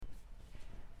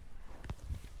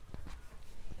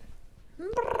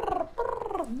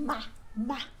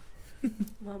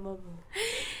Mama mo.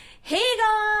 Hey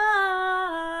guys!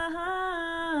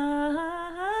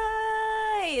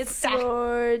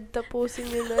 Lord,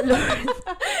 tapusin niyo na, Lord.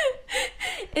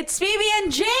 It's Phoebe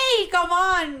and Jay! Come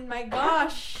on! My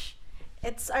gosh!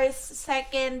 It's our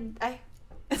second...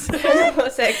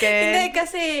 Second. Hindi,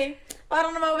 kasi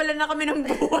parang nawawalan na kami ng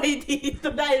buhay dito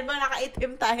dahil ba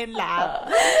nakaitim tayong lahat.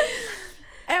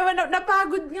 Ewan,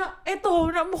 napagod nga. Ito,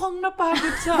 mukhang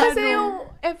napagod sa Kasi yung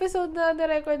episode na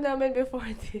na-record namin before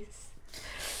this.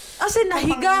 Kasi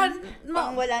nahigan.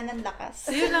 Pang wala ng lakas.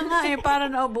 Yun na nga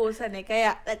para naubusan eh.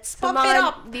 Kaya, let's pump it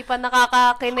mga up. di pa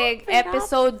nakakakinig,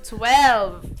 episode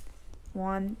 12.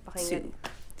 1, Pakinggan.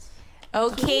 2.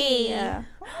 Okay.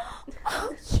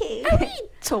 Okay.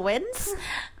 Twins?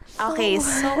 Okay,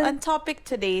 so ang topic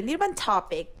today, hindi naman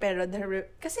topic, pero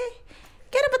kasi,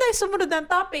 kaya ba tayo sumunod ng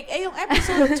topic? Yung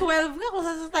episode 12 nga kung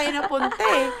saan tayo napunta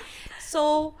eh.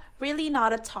 So, really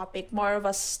not a topic, more of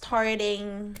a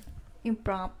starting... Yung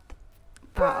prompt.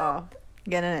 Oo.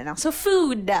 Ganun na lang. So,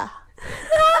 food.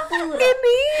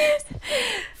 Ganis!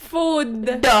 Food.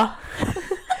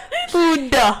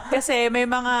 Food. Kasi may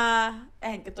mga,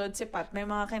 katulad si Pat, may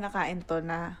mga kinakain to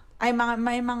na,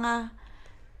 may mga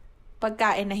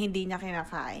pagkain na hindi niya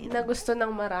kinakain. Na gusto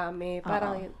ng marami.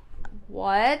 Parang yun.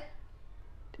 What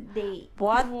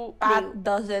Pat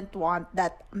doesn't want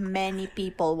that many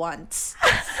people wants.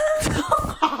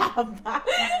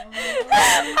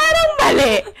 Parang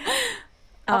mali.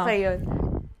 Okay, yun.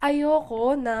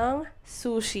 Ayoko ng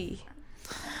sushi.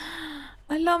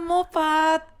 Alam mo,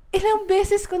 Pat, Ilang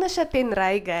beses ko na siya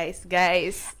tinry, guys.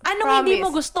 anong hindi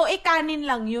mo gusto? Kanin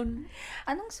lang yun.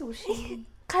 Anong sushi?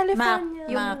 California.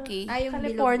 Maki. Yung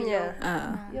California.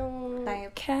 bilog-bilog. Yung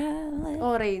Type.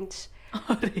 orange.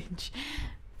 Orange.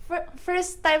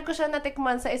 First time ko siya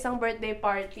natikman sa isang birthday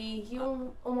party.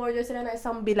 Yung umorder sila ng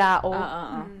isang bilao.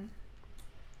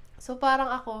 So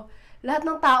parang ako, lahat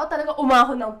ng tao talaga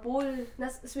umahon ng pool. Na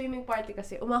swimming party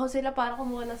kasi. Umahon sila para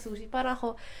kumuha ng sushi. Parang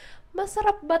ako,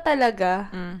 masarap ba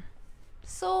talaga?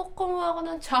 So, kumuha ako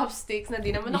ng chopsticks na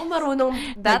di naman ako marunong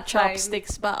that time.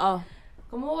 Chopsticks pa,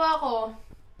 Kumuha ako.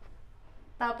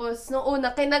 Tapos, nung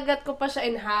una, kinagat ko pa siya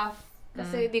in half.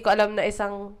 Kasi di ko alam na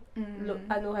isang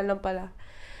anuhan lang pala.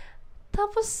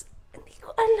 Tapos, hindi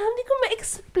ko alam, hindi ko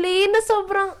ma-explain na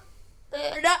sobrang...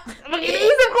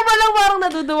 Mag-iisip ko pa lang parang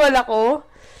naduduwal ako.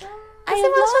 Kasi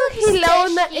masang hilaw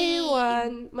na ewan.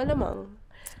 Malamang.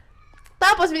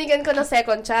 Tapos, binigyan ko ng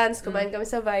second chance. Kumain kami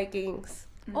sa Vikings.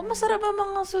 Masarap ang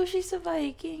mga sushi sa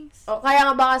Vikings. Kaya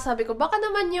nga baka sabi ko, baka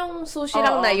naman yung sushi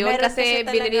lang na yun. Kasi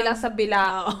binili lang sa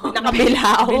bilao.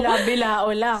 Nakabilao. Bilao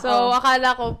lang. So,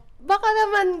 akala ko, baka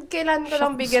naman kailan ko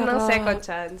lang bigyan ng second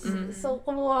chance. So,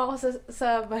 kumuha ako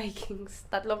sa Vikings.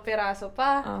 3 piraso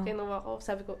pa. Kinuha ko.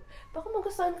 Sabi ko, baka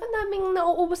magustuhan ka naming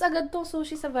nauubos agad tong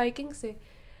sushi sa Vikings eh.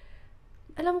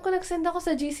 Alam ko, nag-send ako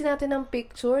sa GC natin ng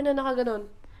picture na nakaganon.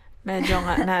 Medyo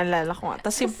nga, naalala ko nga.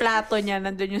 Tapos yung plato niya,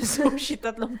 nandun yung sushi,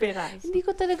 3 piraso. Hindi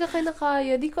ko talaga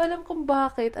kinakaya. Hindi ko alam kung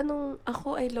bakit.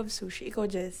 Ako, I love sushi. Ikaw,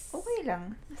 Jess? Okay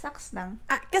lang. Saks lang.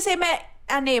 Kasi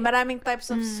maraming types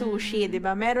of sushi, di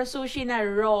ba? Meron sushi na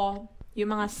raw,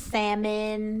 yung mga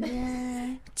salmon,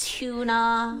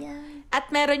 tuna,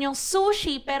 at meron yung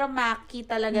sushi, pero maki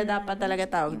talaga dapat talaga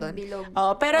tawag doon.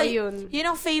 Pero yun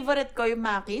ang favorite ko, yung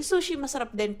maki. Sushi masarap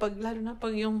din, lalo na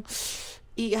pag yung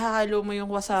ihahalo mo yung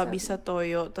wasabi sa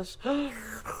toyo.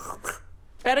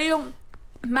 Pero yung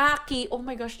maki, oh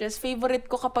my gosh, Jess, favorite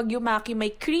ko kapag yung maki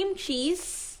may cream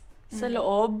cheese sa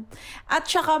loob, at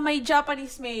saka may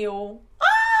Japanese mayo.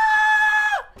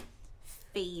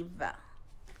 Fave.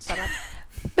 Sarap.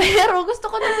 Pero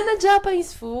gusto ko na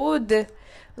Japanese food.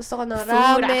 Gusto ko ng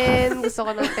ramen, gusto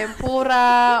ko ng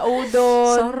tempura,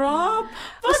 udon. Sarap!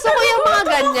 Gusto ko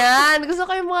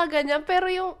yung mga ganyan.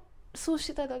 Pero yung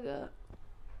sushi talaga.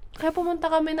 Kaya pumunta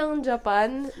kami ng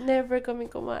Japan, never kami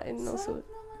kumain ng sushi.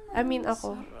 I mean,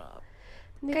 ako.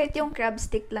 Kahit yung crab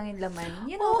stick lang yung laman.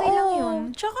 Yun, okay lang yun.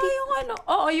 Tsaka yung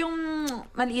yung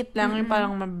maliit lang, yung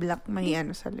parang mablock, may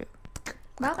sa loob.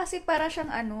 Baka kasi para siyang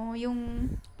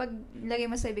yung paglagay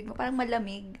mo sa ibig mo, parang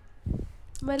malamig.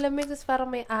 Malamig, tapos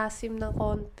parang may asim ng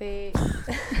konti.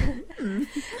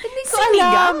 Hindi ko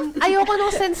alam. Ayoko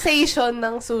ng sensation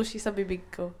ng sushi sa bibig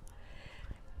ko.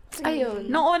 Ayun.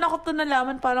 Noong una ko ito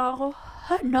nalaman, parang ako,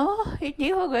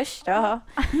 hindi ko gusto.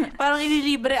 Parang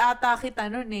ililibre ata kita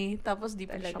nun eh. Tapos di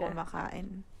pa siya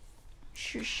kumakain.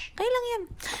 Shush. Kaya lang yan.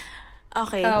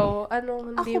 Okay.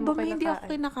 Hindi ako mo ba hindi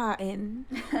ako kinakain?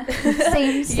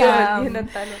 Same. Yun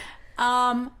ang tanong.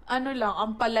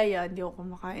 Ampalaya. Hindi ako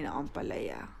kumakain ng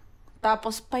ampalaya.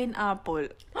 Tapos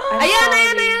pineapple. Ayan!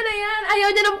 ayaw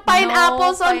niya ng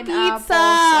pineapples on pizza.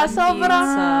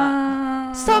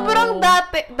 Sobrang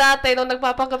dati nung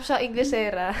nagpapanggap siya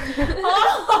Inglesera.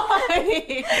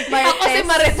 Ako si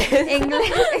Marites.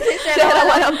 Inglesera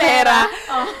walang pera.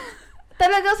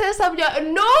 Talagang sinasabi niya,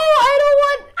 no, I don't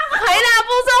want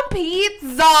pineapples on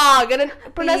pizza. Ganun,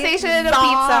 pronunciation niya ng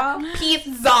pizza.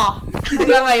 Pizza.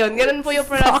 Hanggang ngayon, ganun po yung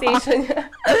pronunciation niya.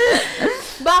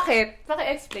 Bakit?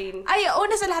 Paki-explain.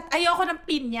 Una sa lahat, ayoko ng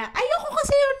pinya. Ayoko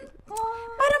kasi yun,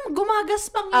 parang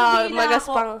gumagaspang yung dila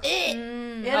magaspang. ko.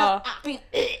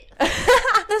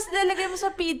 Tapos lalagay mo sa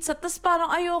pizza, tapos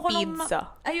parang ayoko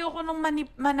nung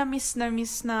manamis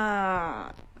na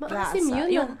lasa. Maasim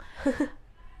yun.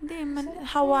 Hindi,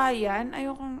 Hawaiian,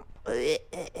 ayokong,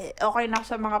 okay na ako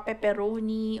sa mga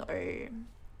pepperoni or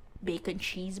bacon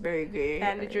cheeseburger.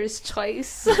 Manager's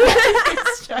choice.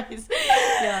 Manager's choice.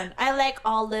 Yun. I like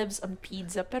olives on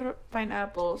pizza, pero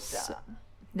pineapples,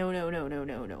 no.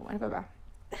 Ano pa ba?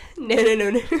 No.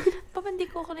 Pa hindi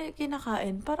ko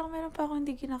kinakain. Parang meron pa ako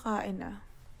hindi kinakain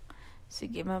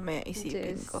Sige, mamaya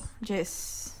isipin ko.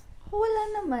 Jess.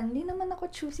 Wala naman. Hindi naman ako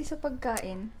choosy sa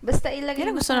pagkain. Basta ilagay Yan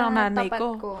ang mo gusto sa ng nanay tapat ko.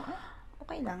 ko.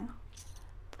 Okay lang.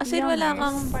 As in, wala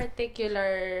kang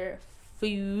particular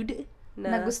food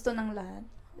na gusto ng lahat.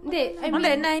 Hindi.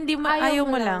 Hindi mo, ayaw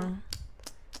mo lang.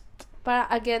 Para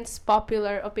against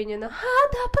popular opinion na,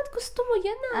 dapat gusto mo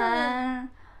yan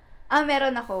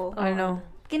meron ako. Ano?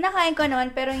 Kinakain ko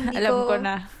naman, pero hindi Alam ko ko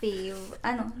na. fave.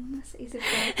 Nasa isip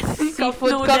ko.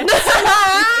 Seafood cup na.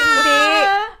 Hindi.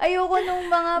 Ayoko nung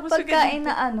mga pagkain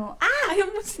na Ayaw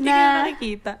mo, hindi ka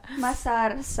nakikita.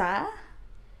 masarsa.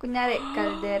 Kunyari,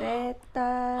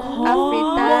 kaldereta, Oh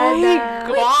afritada. my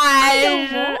gosh!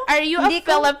 Are you Hindi a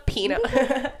ko- Filipino?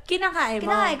 Kinakain mo.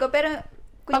 Kinakain ko, pero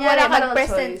Pag kunyari, wala ka ng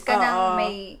mag-present choice. ka ng Oo.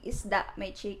 may isda,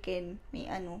 may chicken, may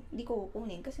hindi ko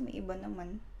kukunin kasi may iba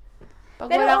naman. Pag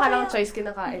Pero wala ka okay ng lang. choice,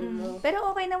 kinakain mo. Pero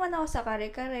okay naman ako sa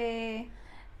kare-kare.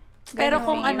 Pero Ganon.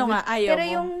 kung ano nga, ayaw Pero mo.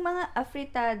 yung mga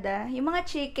afritada, yung mga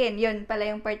chicken, yun pala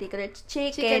yung particular. Chicken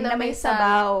Chicken na na may may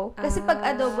sabaw. Kasi pag Ah.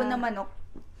 adobo na manok,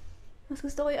 mas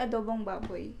gusto ko yung adobong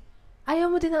baboy. Ayaw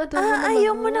mo din ang adobo na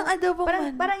ayaw manok. mo ng adobo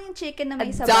Parang yung chicken na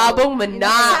may sabaw. Adobong manok.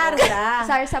 Sarsa.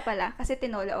 Sarsa pala. Kasi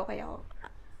tinola okay ako.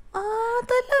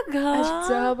 Talaga?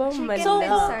 Adobong Chicken manok. So,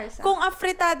 with sarsa. kung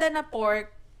afritada na pork,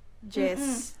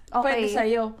 Jess, Okay. pwede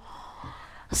sa'yo.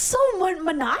 So,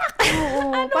 manak!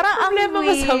 Oo. Parang ang problema mo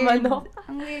weird. sa manok?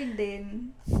 Ang weird din.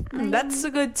 That's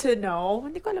good to know.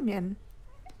 Hindi ko alam yan.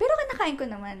 Pero kinakain ko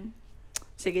naman.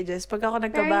 Sige, Jess, pag ako Pero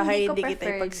nagkabahay, hindi ko hindi kita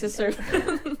preferred. ipagsiserve.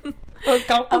 Huwag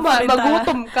kang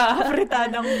magutom ka.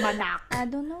 Afritadang manak. I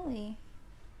don't know eh.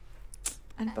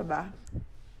 Ano pa ba?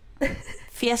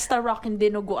 Fiesta Rock and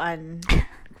dinuguan.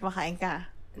 Kumakain ka.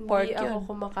 Pork Hindi ako yun.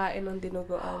 kumakain ng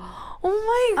dinuguan. Oh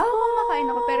my God! Ako kumakain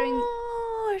ako, pero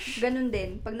Gosh! ganun din.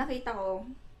 Pag nakita ko,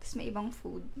 tapos may ibang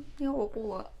food, hindi ko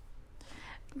kukuha.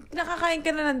 Nakakain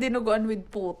ka na ng dinuguan with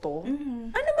puto?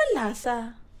 Mm-hmm. Ano man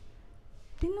lasa?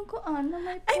 Dinuguan na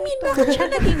may puto. I mean, bakit siya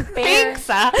naging pair? Thanks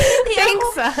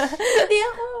Hindi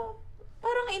ako,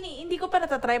 parang hindi ko pa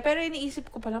natatry, pero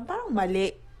iniisip ko pa lang, parang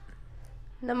mali.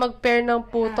 Na mag-pair ng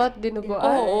puto at dinuguan.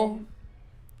 Oo.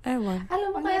 Ewan.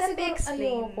 Alam mo, Ang kaya hirap siguro i-explain.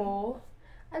 ayoko.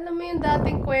 Alam mo yung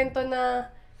dating kwento na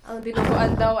ang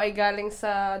dinuguan daw ay galing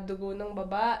sa dugo ng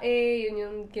babae, yun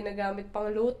yung ginagamit pang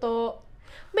luto.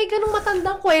 May ganung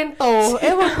matandang kwento.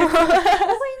 Ewan ko.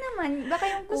 Okay naman. Baka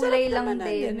yung kulay lang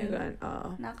din. Oo.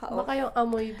 Naka-off. Baka yung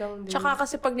amoy daw din. Tsaka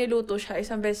kasi pag niluto siya,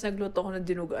 isang beses nagluto ko ng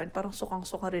dinuguan, parang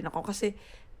sukang-suka rin ako. Kasi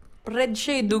red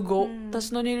siya dugo,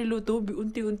 tas nung nililuto,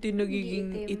 unti-unti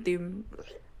nagiging itim.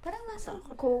 Parang nasa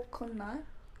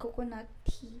coconut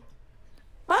tea.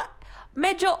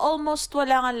 Medyo almost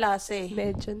wala nga lasa eh.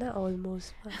 Medyo na,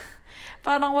 almost pa.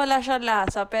 Parang wala siya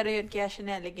lasa, pero yun kaya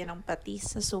siya nilagyan ng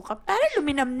patis sa suka. Para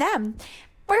luminamnam.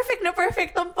 Perfect na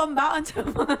perfect ang pambaon sa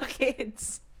mga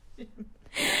kids.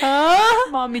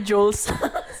 Mommy Jules.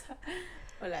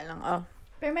 Wala lang,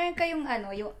 Pero meron kayong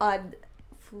yung odd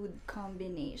food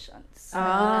combinations.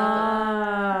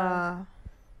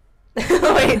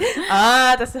 Wait.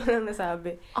 Tas mo lang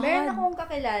nasabi. Meron akong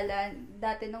kakilala,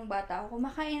 dati nung bata ako,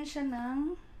 kumakain siya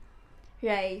ng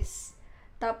rice.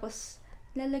 Tapos,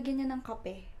 lalagyan niya ng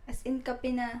kape. As in,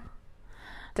 kape na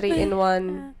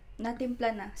 3-in-1.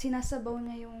 natimpla na. Sinasabaw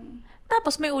niya yung...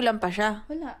 Tapos may ulam pa siya.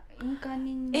 Wala. Yung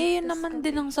kanin. Yun tas naman kape.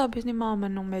 din ang sabi ni mama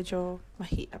nung medyo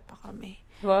mahirap pa kami.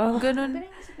 Wow. Pero Ganun,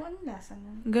 yung isip ko, anong lasa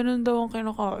nun? ganun daw ang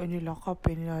kinakain nila,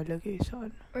 kape nilalagay sa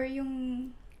ano. Or yung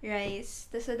rice,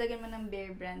 tapos lalagyan mo ng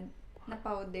Bear Brand na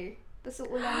powder. Tapos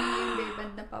uulamin mo yung Bear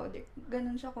Brand na powder.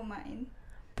 Ganun siya kumain.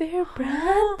 Bear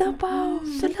Brand daw.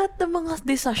 Sa lahat ng mga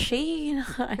sachet.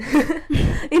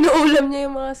 Inuulam niya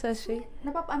yung mga sachet.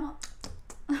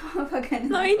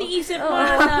 No, iniisip mo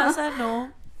na nasa,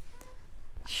 no?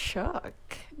 Shock.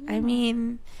 I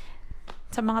mean,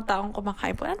 sa mga taong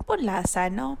kumakain po, ano po lasa,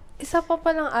 no? Isa pa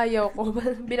palang ayaw ko.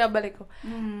 Binabalik ko.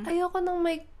 Ayoko nang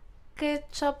may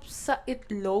ketchup sa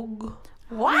itlog.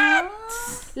 What?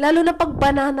 Lalo na pag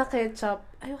banana ketchup.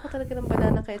 Ayoko talaga ng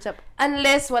banana ketchup.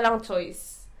 Unless walang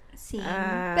choice. Same.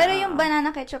 Pero yung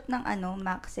banana ketchup ng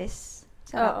Maxis.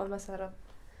 Oo, masarap.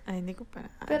 Ay, hindi ko pa.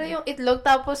 Pero yung itlog,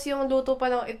 tapos yung luto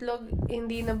pa ng itlog,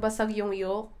 hindi nabasag yung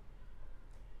yolk.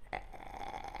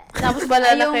 Tapos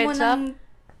banana ketchup.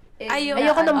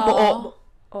 Ayoko ng buo.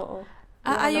 Oo.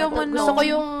 Ayaw mo nung... Gusto ko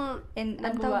yung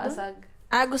nagbabasag.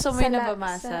 Gusto mo yung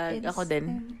nabamasag. Ako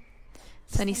din.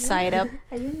 Sunny side up.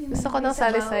 Gusto ko ng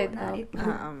sunny side up.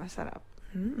 Masarap.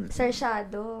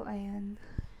 Sarsyado. Ayan.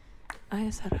 Ay,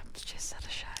 sarap. Just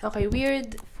sarsyado. Okay,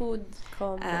 weird food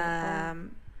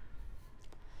comment.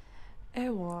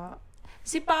 Ewa.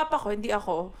 Si Papa ko, hindi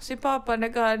ako. Si Papa,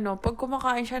 pag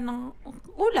kumakain siya ng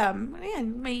ulam, ayan,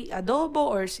 may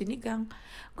adobo or sinigang,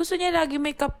 gusto niya lagi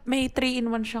may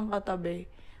 3-in-1 siyang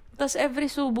katabi. Tapos every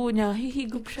subo niya,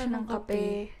 hihigop siya ng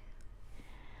kape.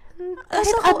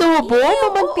 Kahit adobo,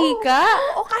 mamantika.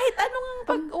 Oo, kahit anong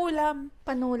pag-ulam.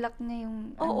 Panulak niya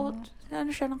yung Oo, ano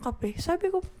siya ng kape.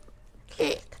 Sabi ko,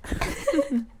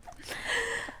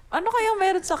 ano kayang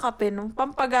meron sa kape? No?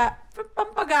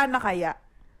 Pampagana kaya?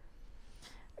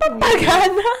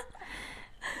 Pampagana?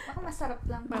 Baka masarap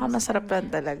lang. Baka masarap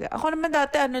lang talaga. Ako naman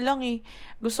dati,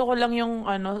 gusto ko lang yung,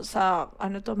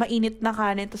 mainit na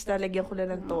kanin, tapos lalagyan ko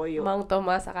lang ng toyo. Mang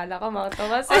Tomas, akala ko Mang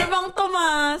Tomas. Or Mang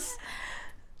Tomas!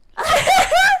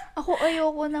 Ako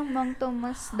ayoko ng Mang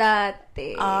Tomas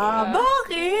dati.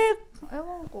 Bakit?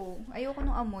 Ewan ko. Ayoko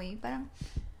nung amoy. Parang,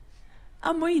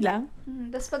 amoy lang?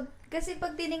 kasi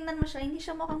pag tinignan mo siya, hindi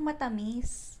siya mukhang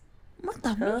matamis.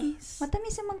 Matamis?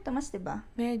 Matamis yung Mang Tomas, diba?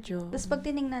 Medyo. Tapos pag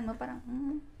tinignan mo, parang,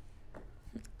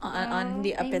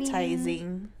 hindi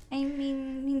appetizing. I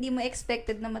mean, hindi mo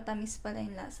expected na matamis pala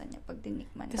yung lasa niya pag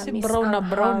tinikman. Kasi brown na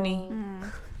brown eh.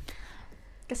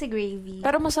 Kasi gravy.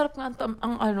 Pero masarap nga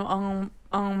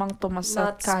ang Mang Tomas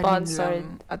at kanin sponsored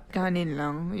lang. At kanin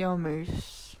lang.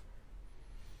 Yummers.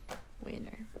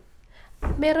 Winner.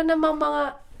 Meron namang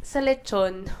mga sa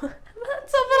lechon.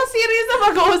 Sobrang serious na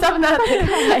mag-uusap natin.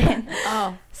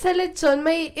 Sa lechon,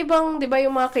 may ibang, di ba,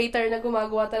 yung mga cater na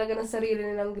gumagawa talaga ng sarili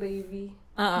nilang gravy.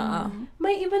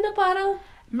 May iba na parang,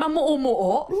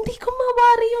 mamuumuo? hindi ko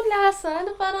mabari yung lasa.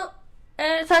 Parang,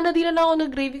 sana di na lang ako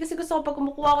nag-gravy kasi gusto ko pag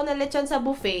kumukuha ko ng lechon sa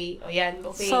buffet. O yan,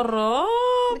 buffet.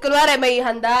 Sarap! Kunwari, may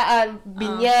handaan,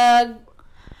 binyag,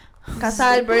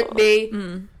 kasal, birthday.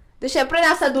 Di syempre,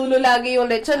 nasa dulo lagi yung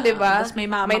lechon, di ba? Tapos may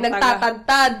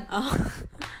nagtatadtad.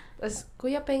 Tapos,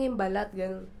 kuya, pengin balat,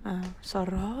 gano'n.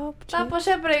 Sarap. Tapos,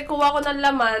 syempre, kuha ko ng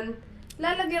laman,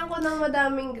 lalagyan ko ng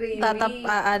madaming gravy.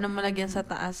 Mo lagyan sa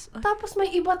taas. Tapos,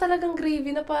 may iba talagang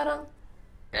gravy na parang,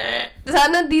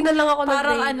 sana di na lang ako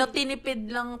parang nag-gravy. tinipid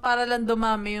lang para lang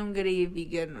dumami yung gravy,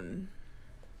 ganun.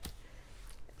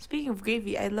 Speaking of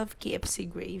gravy, I love KFC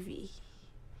gravy.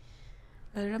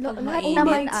 Lalo na pag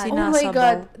mainit, sinasabaw. Oh my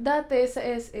God. Dati sa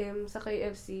SM, sa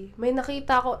KFC, may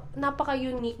nakita ko,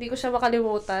 napaka-unique, di ko siya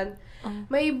makalimutan.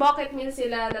 May bucket meal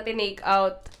sila na tinake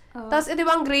out. Tapos, di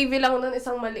ba ang gravy lang nun,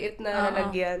 isang maliit na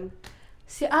lalagyan.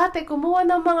 Si ate, kumuha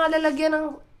ng mga lalagyan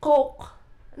ng Coke,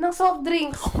 ng soft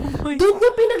drinks. Doon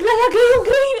niya pinaglalagay yung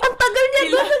gravy. Ang tagal niya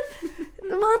doon.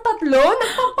 Mga 3,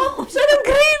 nagpapapop siya ng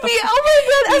gravy. Oh my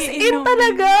God, as in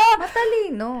talaga.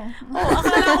 Matalino.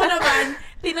 Akala ko naman,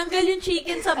 tinanggal yung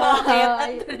chicken sa bucket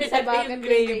at sa bucket yung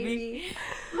gravy.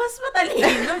 Mas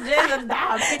matalino, Jess. Ang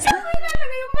dami. Saan mo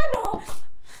ilalagay yung manok?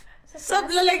 Sa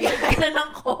lalagyan ka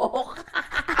ng Coke.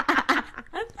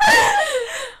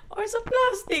 Or sa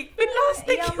plastic.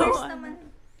 Plastic yun.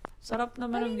 Sarap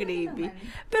naman ang gravy.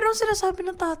 Pero ang sinasabi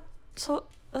ng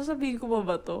sasabihin ko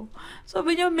ba to?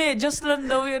 Sabi niya, medyas lang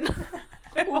daw yun.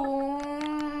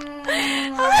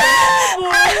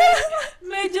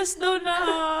 Medyas daw na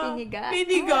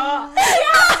piniga.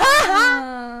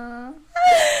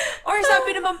 Or sabi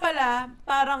naman pala,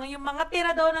 parang yung mga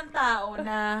tira daw ng tao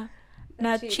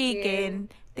na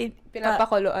chicken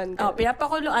pinapakuluan.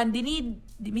 Pinapakuluan.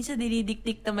 Minsan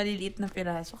dinidiktik na maliliit na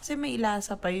piraso. Kasi may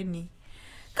ilasa pa yun eh.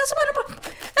 Kaso paano pa?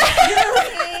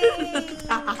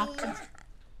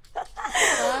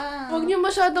 Huwag niyo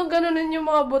masyadong ganunin yung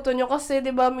mga buto niyo kasi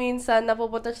 'di ba minsan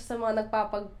napupunta siya sa mga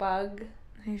nagpapagpag.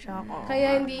 Ay, shako.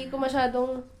 Kaya hindi ko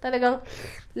masyadong talagang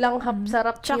langhap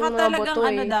sarap tsaka yung mga talagang buto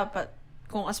eh. dapat,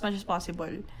 kung as much as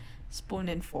possible,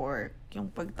 spoon and fork, yung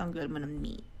pagtanggal mo ng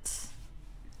meat.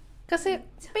 Kasi,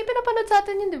 may pinapanood sa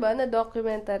atin yun, di ba? Na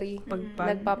documentary.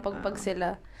 Nagpapagpag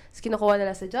sila. Tapos kinukuha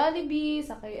nila sa Jollibee,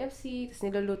 sa KFC, tapos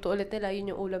niluluto ulit nila.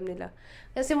 Yun yung ulam nila.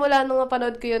 Kasi mula nung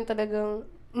napanood ko yun, talagang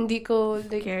hindi ko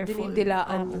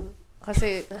dinidilaan.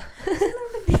 Kasi,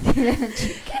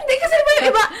 hindi kasi may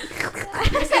iba.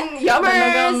 Kasi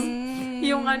yummers.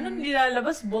 Yung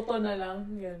nilalabas, boto na lang.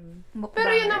 Yan.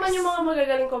 Pero yun naman yung mga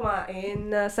magagaling kumain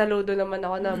na saludo naman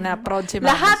ako na proud si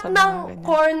Mama lahat sa mga ng ganyan.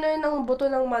 corner ng buto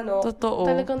ng manok. Totoo.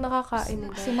 Talagang nakakain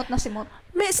nila. Simot na simot.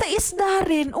 May sa isda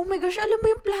rin. Oh my gosh, alam mo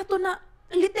yung plato na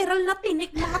literal na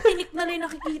tinik. Mga tinik na rin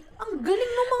nakikita. Ang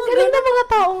galing ng mga Galing na mga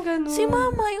taong ganun. Si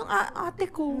Mama, yung ate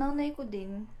ko. Nanay ko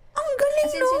din. Ang galing,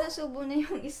 Kasi no? sinusubo na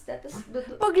yung isda, tapos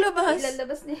Paglabas.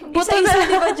 ilalabas na yung Isa-isa,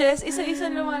 di ba, Jess?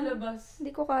 Isa-isa lumalabas.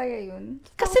 Hindi ko kaya yun.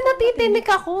 Kasi natitinik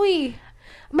ako eh.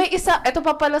 May isa, ito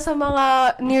pa pala sa mga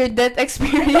near-death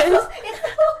experience.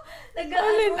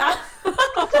 Nag-alin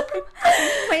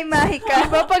May mahika.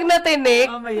 Diba pag natinik,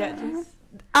 Mamaya, Jess.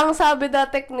 ang sabi na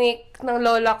technique ng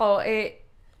lola ko,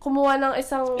 kumuha ng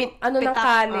isang, ng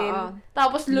kanin,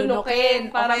 tapos lunukin,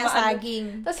 para o kaya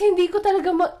saging. Tapos hindi ko talaga,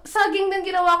 saging din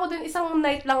ginawa ko din, isang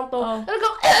night lang to.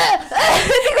 Talagang,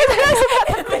 hindi ko talaga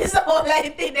May sa wala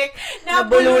yung tinik.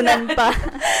 Nabulunan pa.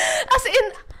 As in,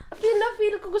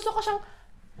 feel ko, gusto ko siyang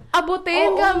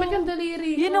abutin gamit yung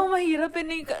daliri ko. Yan ang mahirap.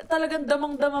 Talagang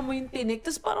damang-dama mo yung tinik.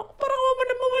 Tapos parang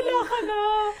mawala ka na.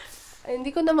 Ay,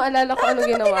 hindi ko na maalala kung ano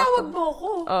ginawa ko. Tinawag mo ko.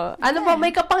 Ano ba, may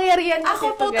kapangyarihan kasi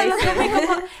Ako ito, po guys.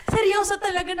 talaga seryoso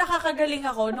talaga nakakagaling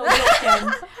ako. No joke yan.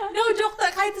 No joke.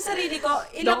 Kahit sa sarili ko,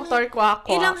 Dr. Kwakwa.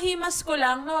 ilang himas ko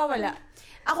lang, nawawala.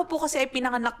 Ako po kasi ay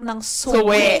pinanganak ng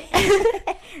Suwe.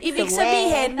 Ibig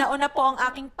sabihin, nauna po ang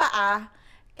aking paa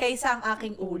kaysa ang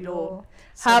aking ulo.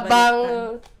 So, Habang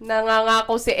baliktad.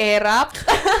 nangangako si Erap,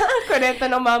 kunento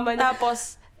ng mama niya.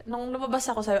 Tapos, nung lumabas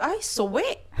ako sa'yo, ay,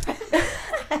 suwe!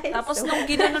 Tapos, nung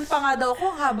ginanon pa nga daw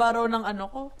ko, haba raw ng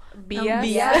Bias. ng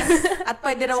bias. At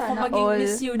pwede raw ako Sana maging all.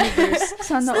 Miss Universe.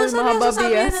 Sana all Seryoso, mahaba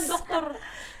sabi bias. ng doktor,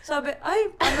 sabi, ay,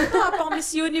 ano to, pang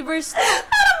Miss Universe.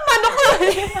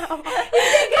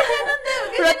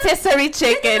 Rotisserie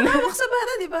chicken. Hawak sa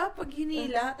bata, di ba? Pag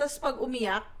hinila, tapos pag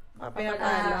umiyak,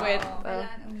 papayapala.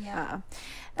 Kailangan umiyak.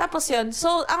 Tapos yun,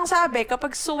 so, ang sabi,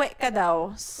 kapag suwe ka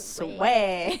daw,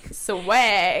 suwe.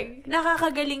 Swag.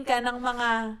 Nakakagaling ka ng mga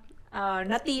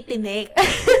natitinik.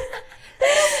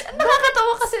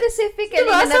 Nakakatawa kasi Specific diba,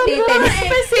 na natitinig.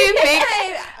 specific.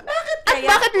 Bakit At kaya?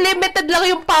 bakit limited lang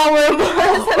yung power mo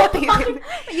sa natinig?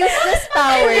 Useless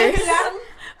powers. lang?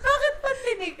 Bakit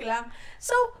pantinik lang?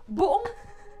 So, buong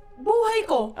buhay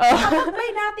ko, Oh. kapag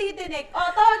may natitinik,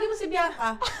 tawagin mo si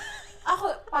Bianca. Ako,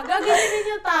 pag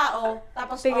gagalinin yung tao,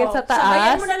 tapos, Tingin sa taas.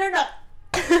 sabayan mo na lunok.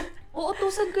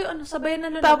 Uutusan ko yung sabayan na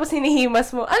lunok. Tapos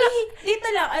hinihimas mo. Ano? Dito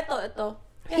lang, ito.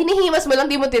 Hinihimas mo lang,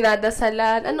 di mo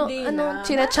dinadasalan. Hindi na.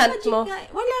 Chinachant mo?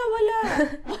 Wala.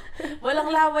 Walang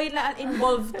laway na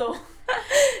involved to.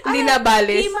 Hindi na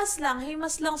balis?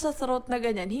 Himas lang sa throat na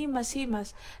ganyan. Himas.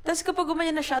 Tapos kapag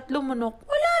gumanyan na siya at lumunok,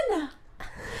 wala na.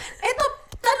 Eto,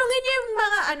 tanungin niyo yung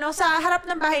mga sa harap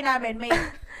ng bahay namin,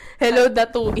 Hello,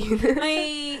 datuin.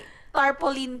 may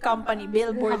tarpaulin company,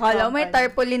 billboard Akala company. may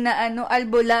tarpaulin na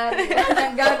albularyo.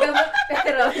 Ang gagamot,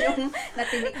 pero yung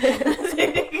natinik.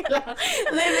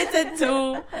 Limited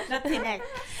to natinek.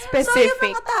 Specific. So,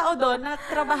 yung mga tao doon na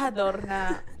trabahador na,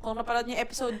 kung napanood niyo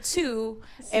episode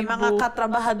 2, mga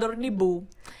katrabahador ni Boo.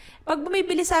 Pag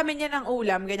bumibili sa amin yan ng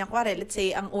ulam, ganyan kware, let's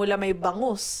say, ang ulam ay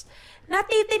bangus,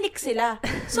 natitinik sila.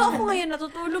 So, ako ngayon,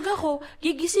 natutulog ako,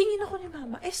 gigisingin ako ni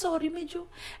Mama. Sorry, medyo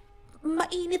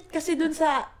mainit kasi dun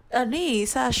sa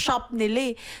sa shop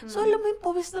nila eh. So, alam mo yung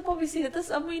pawis na pawis nila,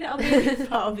 tapos amoy na amoy yung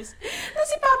pawis. Tapos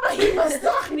si Papa himas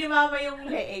ni Mama yung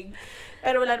leeg.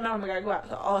 Pero wala naman akong magagawa.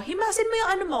 So, himasin mo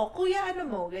yung kuya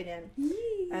ganyan.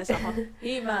 So, ako,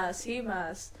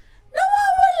 himas.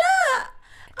 Nawawala!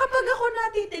 Kapag ako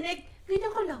natitinig,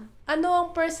 ganyan ko lang. Ano ang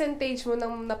percentage mo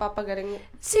ng napapagaling?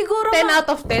 Siguro 10 out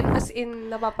of 10? As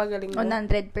in, napapagaling mo?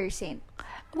 100%.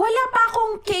 wala pa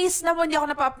akong case na hindi ako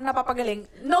napapagaling.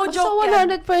 No So, joke yan.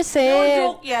 100%. No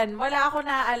joke yan. Wala ako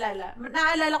naaalala.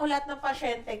 Naaalala ko lahat ng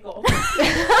pasyente ko.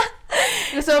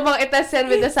 Gusto mo bang itest yan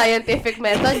with the scientific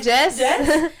method, Jess?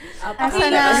 Asa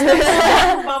na?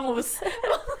 Bangus.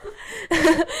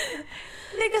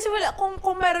 Hindi, kasi wala.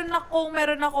 Kung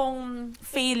meron akong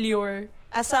failure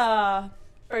as a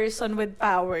person with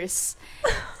powers,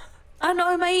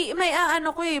 may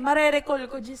ko eh, mare-recall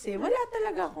ko, Jess eh. Wala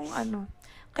talaga akong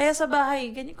Kaya sa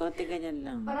bahay, ganyan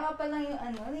lang. Parang pa lang yung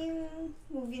yung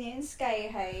movie na yun,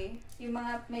 Sky High. Yung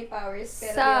mga may powers,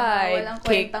 pero yung mga Sidekick. walang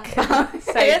kwentang powers.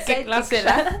 Sidekick lang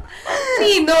sila.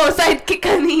 Sino? Sidekick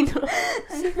kanino?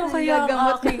 Sino kaya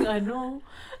ang aking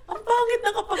Ang pangit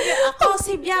na kapag ako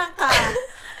si Bianca.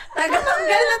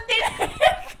 Tagatanggal ng tinik.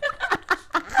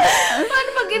 Paano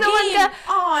pag ginawan ka?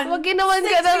 Pag ginawan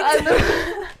ka ng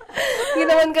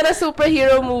ginawan ka na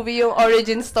superhero movie, yung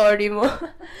origin story mo.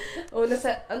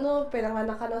 Nasa,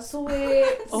 pinanganak ka ng suwi.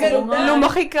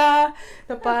 Lumaki ka.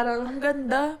 Na parang, ang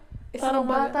ganda. Isang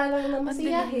bata lang na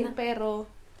masiyahin, pero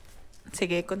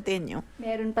sige, continue.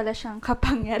 Meron pala siyang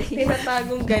kapangyarihan.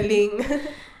 tinatagong galing.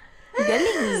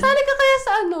 Galing. Sali ka kaya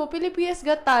sa Pilipinas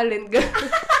Got Talent.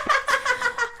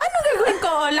 Anong gagawin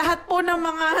ko? Lahat po ng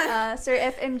mga Sir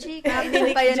FMG, kainin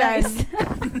tinik kayo dyan. ng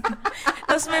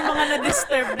Tapos may mga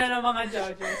na-disturb na ng mga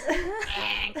judges.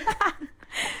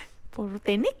 Puro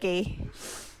tinik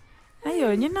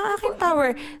Ayun, yun ang aking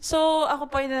power. So, ako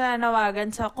po yung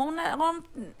nananawagan sa kung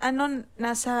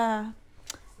nasa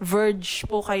verge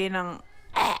po kayo ng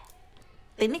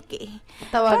tinik Tawagan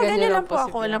Tawagan niyo niyo lang lang po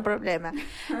ako, walang problema.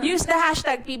 Use the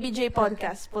hashtag PBJ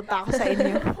Podcast. Punta ako sa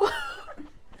inyo.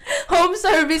 Home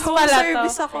service Home pala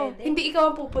service to. ako. Hindi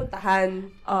ikaw ang pupuntahan.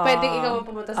 Pwedeng ikaw ang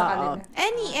pumunta sa kanila.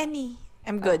 Any.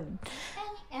 I'm good.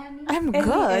 Annie. I'm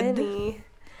good. Any.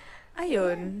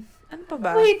 Ayun. Ano pa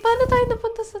ba? Wait, paano tayo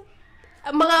napunta sa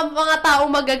mga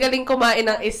taong magagaling kumain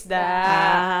ng isda?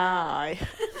 Ay.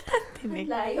 Tinik.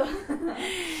 Layo.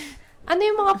 Ano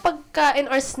yung mga pagkain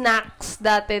or snacks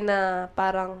dati na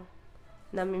parang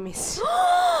namimiss?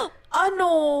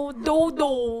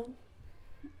 Dodo.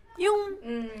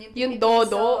 Yung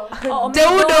dodo? Oo, may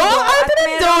Dodo? Ano na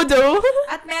meron- dodo?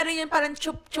 At meron yun parang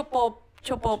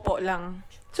chupopo lang.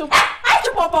 Ay,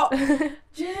 Chupopo!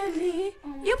 Jelly.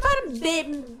 Yung parang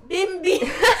bimbi.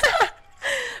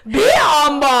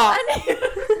 Biamba! Ano yun?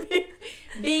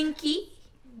 Binky?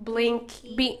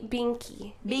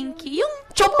 Binky. Binky? Yung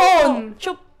Chupon!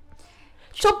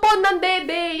 Chupon ng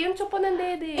dede! Yung chupon ng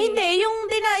dede. hindi, yung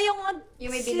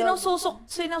Yung may bilog.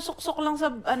 sinusuksok lang sa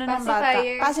ng bata.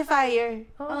 Pacifier. Pacifier.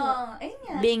 Ayun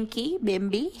nga. Binky?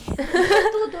 Bimbi?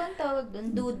 Dudu ang tawag doon.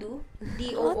 Dudu.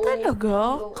 D-O-O. Talaga?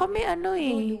 D-O-O. Kami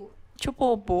Dudu.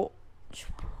 Chupopo.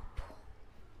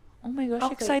 Oh my gosh,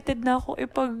 Okay. excited na ako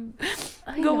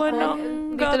gawa naku.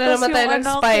 ng Dito na naman tayo yung anak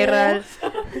nag-spiral. ko.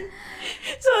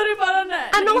 Sorry, parang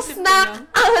Anong naisip ko snack lang.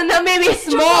 ang namimiss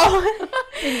mo?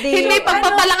 Hindi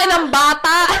pagpapalaki ng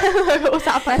bata.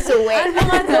 Mag-uusapan suwe. Ano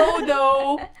nga dodo?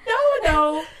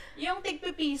 Yung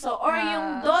tigpipiso or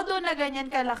yung dodo na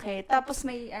ganyan kalaki. Tapos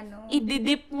May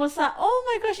ididip mo sa, oh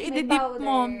my gosh, may ididip powder.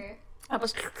 mo. Tapos,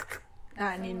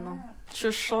 kanin mo.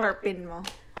 Shushorpin mo.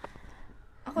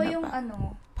 Ako yung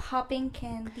popping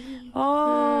candy.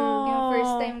 Oh. Yung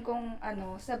first time kong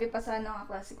sabi pa sa ng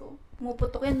klase ko,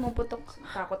 muputok.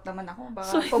 Takot naman ako. Baka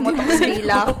So, pumutok yung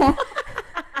dila ko.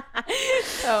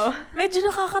 Medyo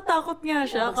nakakatakot nga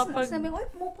siya kapag... Sabi ko,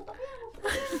 muputok yan.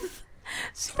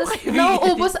 Tapos,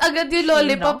 nauubos agad yung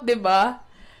lollipop, di ba?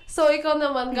 So, ikaw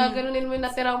naman, gaganunin mo yung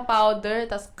natirang powder,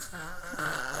 tapos...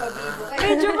 Pabibo.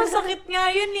 Medyo masakit nga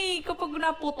yun kapag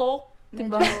naputok.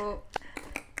 Diba?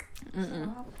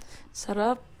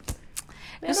 Sarap.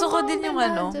 Gusto ko din yung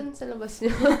Dyan sa labas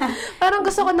niyo. Parang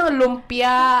gusto ko ng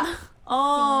lumpia,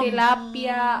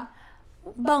 tilapia.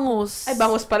 Bangus. Ay,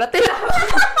 bangus pala. Tilapia.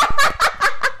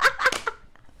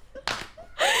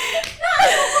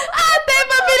 Ate,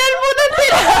 pabilan mo ng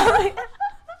tilapia.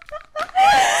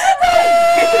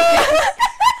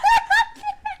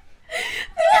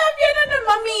 Tilapia na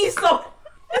mamiso.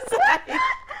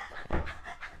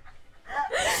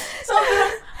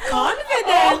 Sobrang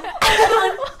confident.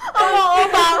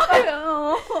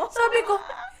 Sabi ko,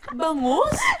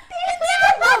 bangus? Hindi ako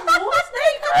bangus.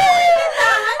 Dahil kami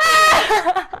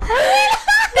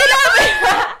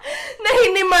Tilapia.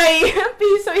 Nahinimay.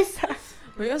 Piso isa.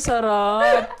 Uy, ang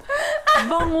sarap.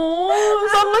 Bangus.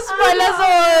 Bangus pala,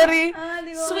 sorry.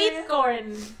 Sweet corn.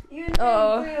 Yun,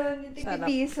 Oo. yun. Yung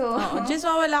tigpipiso. Oo, just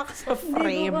mawala ka sa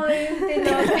frame. Hindi ko yung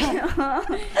tilapia.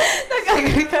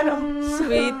 Nag-agree ka ng...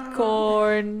 Sweet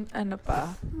corn. Ano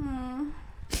pa?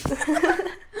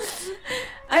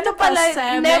 Ano pala,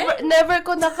 Salmon? never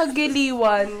ko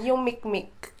nakagiliwan yung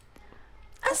mikmik.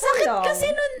 Ang sakit kasi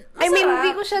nun. I mean,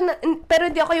 hindi ko siya pero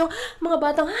hindi ako yung mga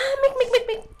batang,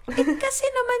 mik. Kasi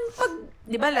naman pag,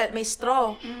 di ba, may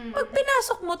straw. Pag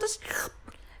pinasok mo, tapos,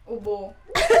 Ubo.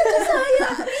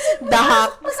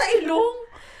 Dahak. pa sa ilong.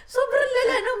 Sobrang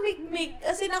lala ng mikmik.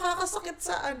 Kasi nakakasakit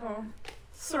sa,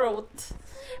 throat.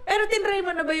 Pero tinry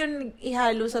mo na ba yun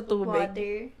ihalo sa tubig?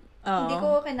 Water. Hindi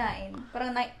ko kinain.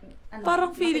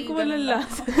 Parang feeling ko walang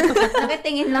lasa.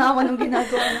 Nakitingin lang ako nung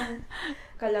ginagawa ng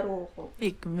kalaro ko.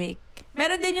 Picnic.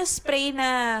 Meron din yung spray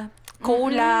na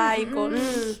cola.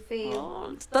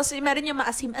 Fail. Tapos meron yung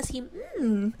maasim-asim.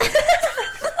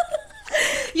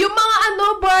 Yung mga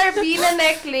Barbie na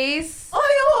necklace.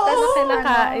 Ay, oo! Tapos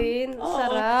kinakain.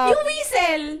 Sarap. Yung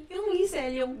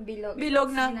whistle. Yung bilog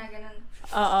na. Ginaganon.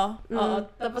 Oo.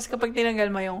 Tapos kapag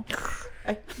tinanggal mo yung...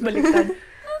 Ay, baliktad.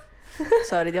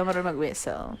 Sorry, di ako marunong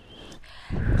mag-whistle.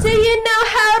 Do you know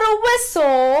how to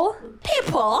whistle?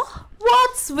 People?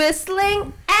 What's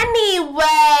whistling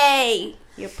anyway?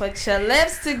 You put your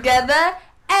lips together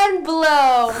and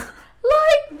blow.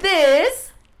 Like this.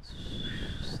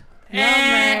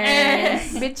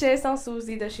 Bitches ang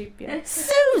Susie the Sheep yan.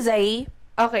 Susie?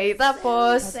 Okay,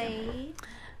 tapos,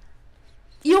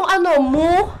 yung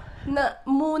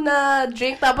mu na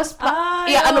drink, tapos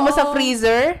mo sa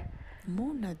freezer.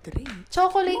 Mu na drink?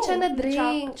 Chocolate siya na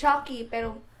drink. Chalky,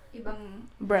 pero ibang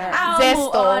brand.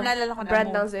 Zesto. Naalala ko na.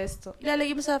 Brand ng Zesto.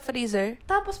 Ilalagay mo sa freezer?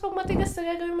 Tapos pag matigas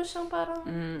na, gagawin mo siyang parang...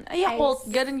 Yakult.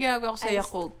 Ganun ginagawa ko sa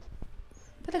Yakult.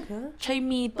 Talaga? Chai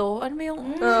Mito. Ano ba yung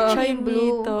Chai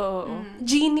Mito?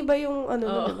 Genie ba yung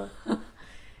diba?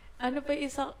 Ano pa yung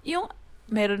isang... Yung...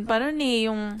 Meron pa nun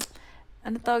yung...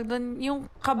 Ano tawag doon? Yung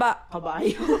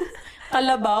kabayo.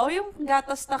 Kalabaw. Yung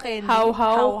gatas na candy.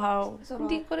 How.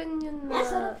 Hindi ko rin yun na...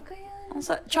 Sarap kaya.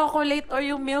 Chocolate or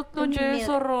yung milk no, Jess.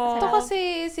 Ito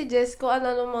kasi si Jess ko,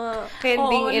 ng mga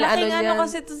candying niya.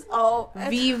 Kasi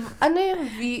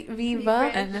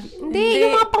Viva? Hindi,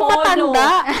 yung mga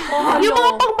pangmatanda. Yung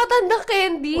mga pangmatanda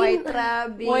candy. White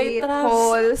Rabbit.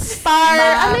 Halls. Star.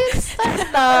 Ano yung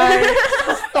Star?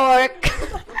 Stork.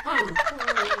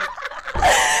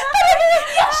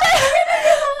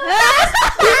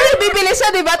 Bibili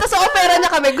siya, diba? Tapos opera niya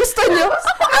kami. Gusto niyo?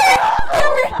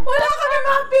 Wala kami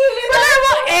mapili. Wala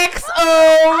mga XO.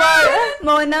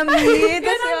 Monami.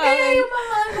 Ganun kaya yung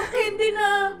mga candy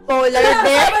na Polar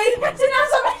bear.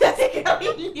 Sinasabay na si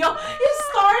Garillo. Yung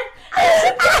Stork.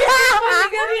 Sinasabay si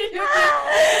Garillo.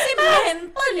 Kasi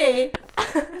mental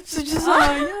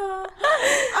Sujusaya.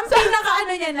 Ang pinaka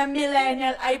niya na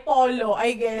millennial ay polo,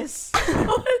 I guess.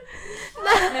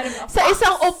 Sa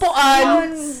isang upuan.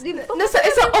 Nasa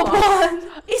isang upuan.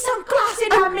 Isang klase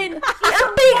namin. Ang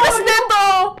tigas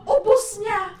nito. Ubus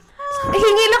niya.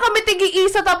 Hingi lang kami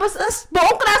tigi-isa, tapos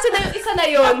buong klase na yung isa na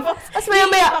yun. Tapos maya,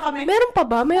 meron pa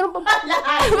ba?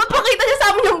 Mapakita niya sa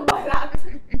amin yung balat.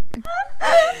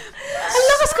 Ang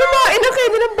lakas kumain ng kayo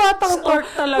ng batang to. Stork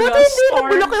talaga. Buti hindi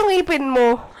nabulok yung ngipin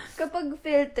mo. Kapag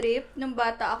field trip, nung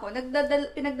bata ako,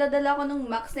 pinagdadala ko ng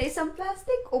Max na isang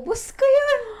plastic. Ubus ko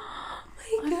yun.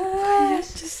 Oh my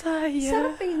gosh.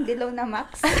 Sarap yung dilaw na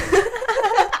Max.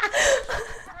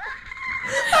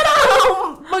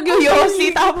 Parang mag-yosi,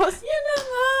 tapos Yan na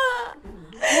nga.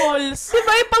 Walls.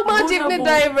 diba yung pag mga jeepney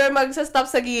driver magsa-stop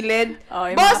sa gilid?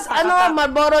 Yung Boss, mga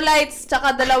Marlboro lights,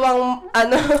 tsaka dalawang,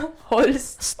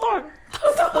 holes. Stork.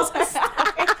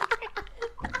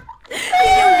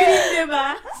 Yung green,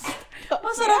 diba?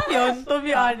 Masarap yun, to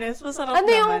be honest. Masarap Ano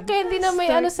naman. yung candy na may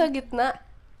sa gitna?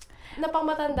 Na pang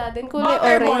matanda din, kulay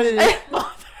Butterball. orange. Ay,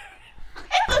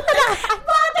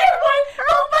 Butterball!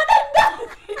 Ang matanda!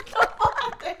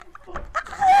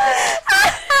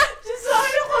 Diyos,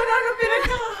 ano ko na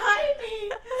pinagkakain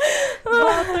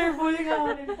Butterball nga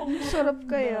rin. Sarap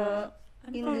kaya.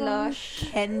 In Lush.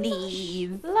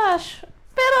 Candy. Lush.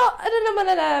 Pero, naman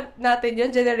natin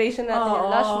yun? Generation natin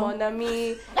yung Lush mo na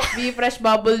Be-Fresh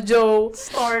Bubble Joe.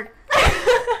 Stork.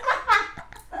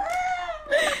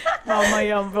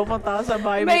 Mamaya, pupunta sa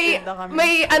bahay, May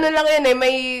lang yan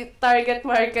may target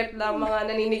market lang, mga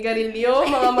naninigarilyo,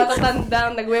 mga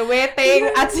matatandang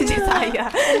nagwe-wedding, at si Jessiah.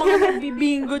 Mga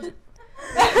nagbibingo.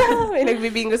 May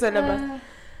nagbibingo sa labas.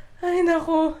 Ay,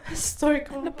 naku. Stork.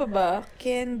 Ano pa ba?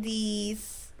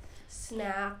 Candies.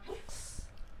 Snacks.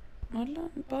 Wala,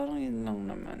 parang yun lang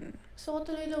naman. Gusto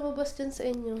ko tuloy lumabas dyan sa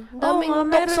inyo. Ang Oo daming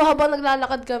nga, tukso habang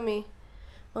naglalakad kami.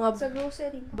 Mga Sa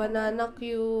grocery. banana Q.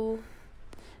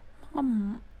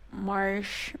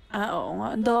 Marsh. Oo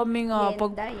nga. Ang dami nga.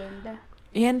 Yenda.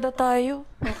 Yenda tayo.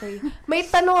 Okay. May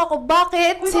tanong ako,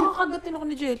 bakit? Nakakagatin ako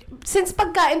ni Jelly. Since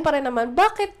pagkain pa rin naman,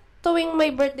 bakit tuwing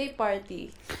may birthday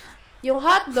party, yung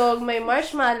hotdog, may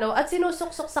marshmallow, at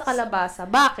sinusuksok sa kalabasa?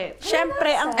 Bakit?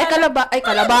 Siyempre, ang...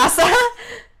 kalabasa?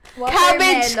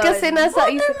 Cabbage kasi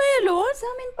nasa isip. Watermelon? Sa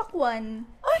amin pakwan.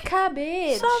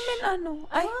 Cabbage. Sa amin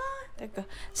Teka.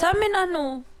 Sa amin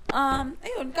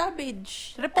ayun,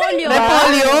 cabbage. Repolyo.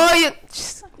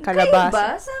 Kalabasa. Kayo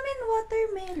ba? Sa amin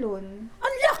watermelon.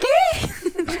 Ang laki!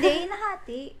 Hindi,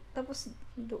 nahati. Tapos,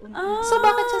 doon. So,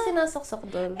 bakit siya sinasaksak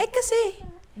doon? Kasi,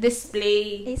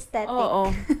 Display. Aesthetic. oo.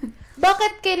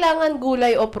 Bakit kailangan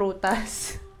gulay o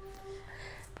prutas?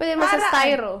 Pwede mo sa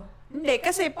styro. Hindi,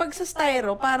 kasi pag sa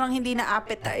styro, parang hindi na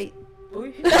appetite.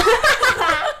 Uy.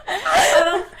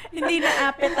 Parang hindi na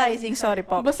appetizing. Sorry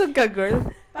po. Basag ka, girl.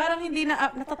 Parang hindi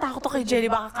na, natatakot ako kay Jelly,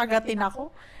 baka kagatin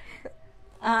ako.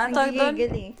 Ang tawag doon?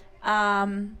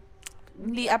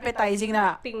 Hindi appetizing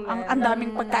na ang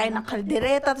daming pagkain ng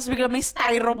kaldereta, tapos bigla may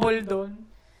styroball doon.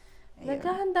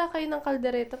 Naghahanda kayo ng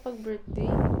kaldereta pag birthday?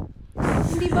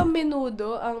 Hindi ba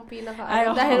menudo ang pinaka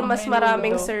dahil mas menudo.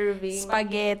 maraming serving?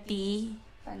 Spaghetti.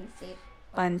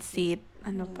 Pansit.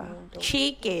 Ano pa?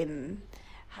 Chicken.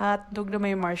 Hotdog na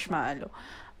may marshmallow.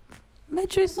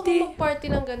 Medyo Gusto ko mag-party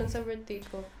ng ganun sa birthday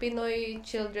ko. Pinoy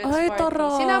Children's Party. Tara.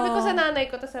 Sinabi ko sa nanay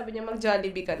ko, tapos sabi niya,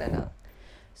 mag-Jollibee ka na lang.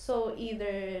 So,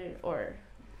 either or.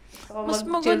 So, mas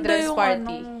maganda mag-children's yung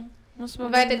party. Mas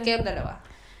Invited kayong dalawa.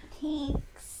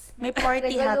 Thanks. May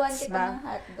party hats kita ba? ng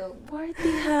hotdog. Party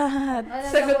hat.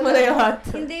 Sagot mo na yung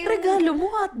hotdog. Hindi Regalo mo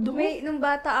hotdog? Nung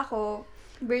bata ako,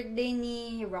 birthday ni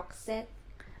Roxette.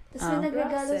 Tapos may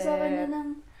nagregalo sa kanya ng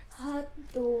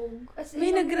hotdog.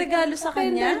 May nagregalo sa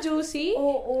kanya? Juicy?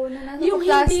 Oo, na nasa Yung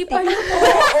plastic. hindi pa yun.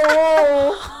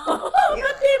 Oo.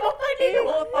 Hindi mo pa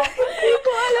niluto. Hindi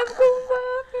ko alam kung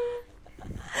bakit.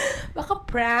 Baka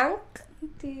prank?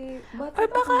 Hindi. Or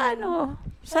baka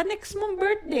sa next mong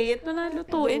birthday, ito na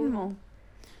lutuin mo.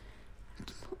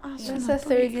 Sa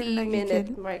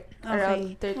 30-minute mark.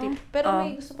 Around 30. Pero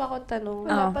may gusto pa akong tanong.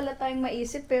 Wala pala tayong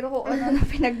maisip, pero kung ano na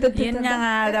pinagdadala. Yun nga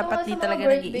nga, dapat di talaga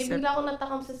nag-iisip. Bigla akong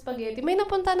natakam sa spaghetti. May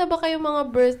napunta na ba kayong mga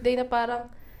birthday na parang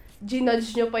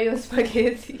ginudge nyo pa yung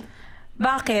spaghetti?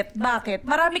 Bakit?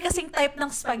 Marami kasing type ng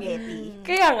spaghetti.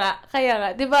 Kaya nga.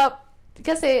 Di ba,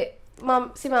 kasi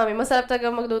si Mami, masarap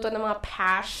talaga magluto ng mga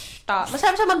pasta.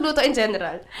 Masarap siya magluto in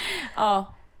general.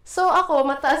 So, ako,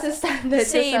 mataas yung standard.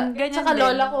 Same, ganyan Tsaka din.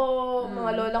 lola ko,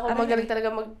 mga lola ko, magaling talaga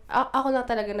ako lang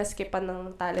talaga naskipan ng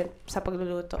talent sa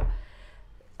pagluluto.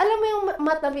 Alam mo yung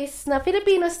matamis na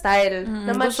Filipino style,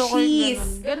 na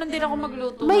cheese. Ganon din ako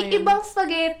magluto May ngayon. ibang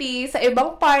spaghetti sa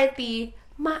ibang party,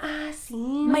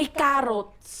 maasim. May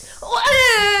carrots.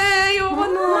 Ayoko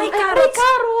nun. May carrots.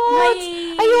 May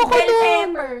Ayoko bell nun.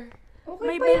 pepper.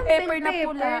 May bell pepper na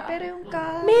pula. Pero yung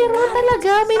Meron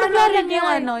talaga. May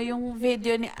naglalagay. yung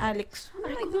video ni Alex. Oh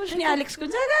my gosh, ni Alex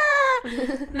Gonzaga!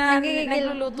 na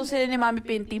nagluluto sila ni Mami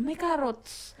Pinti. May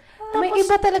carrots. May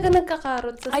iba talaga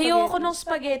nagkakarot sa spaghetti. Ayoko nung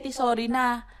spaghetti, sorry,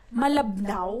 na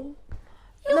malabnaw.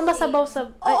 Na masabaw sa...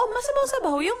 Oo,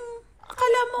 masabaw-sabaw. Yung,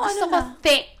 akala mo, Gusto ko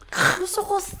thick. Gusto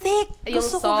ko thick. Yung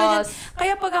Gusto ko ganyan. sauce.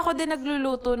 Kaya pag ako din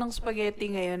nagluluto ng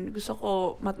spaghetti ngayon, gusto ko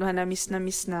manamis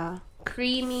na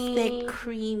Creamy. thick,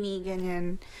 creamy,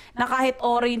 ganyan. Na kahit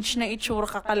orange na itsura,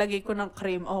 kakalagay ko ng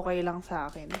cream, okay lang sa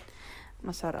akin.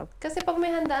 Masarap. Kasi pag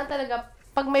may handaan talaga,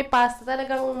 pag may pasta,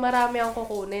 talagang marami akong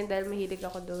kukunin dahil mahilig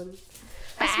ako doon.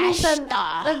 Tapos minsan,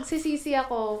 nagsisisi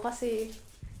ako kasi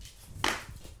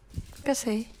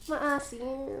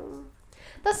maasim.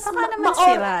 Tapos Baka naman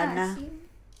sira na.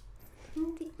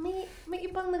 Hindi. May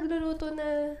ibang nagluluto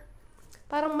na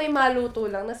parang may maluto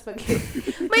lang na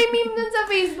spaghetti. May meme dun sa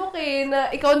Facebook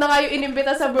na ikaw na nga yung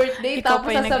inimbita sa birthday, Ikaw tapos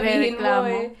pa yung sasabihin mo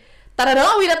nagre-reklamo. tara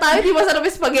na, uwi na tayo, di masarap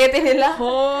yung spaghetti nila.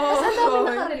 Oh, Tapos ang dami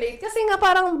nakarelate. Kasi nga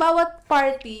parang bawat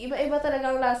party, iba-iba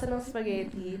talaga ang lasa ng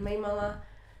spaghetti. May mga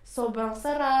sobrang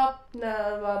sarap na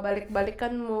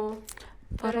babalik-balikan mo.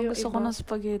 Parang Pero yung gusto ko iba- ng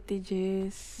spaghetti,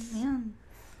 Jess. Yan.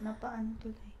 Napaan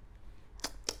tuloy.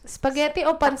 Spaghetti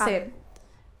o pansit?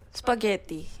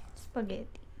 Spaghetti.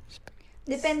 Spaghetti.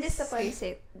 Depende sa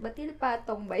pansit. Batil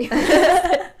patong ba yun?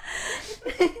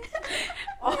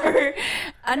 Or,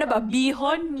 ano ba,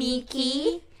 bihon,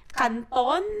 miki,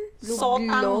 kanton,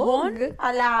 sotanghon,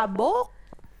 palabok.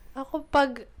 Ako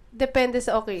depende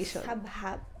sa occasion.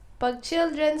 Hab-hab. Pag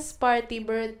children's party,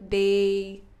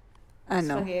 birthday,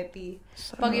 Ano? spaghetti.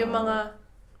 Pag yung mga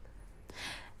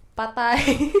patay.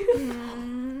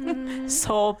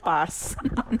 Sopas.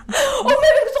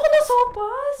 Meron gusto ko na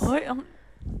sopas! Hoy, ang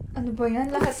Ano ba yan?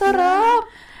 Ang Lahat sarap!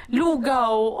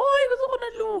 lugaw. Oy, gusto ko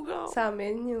ng lugaw. Sa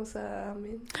amin.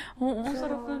 Oo,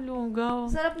 sarap ng lugaw.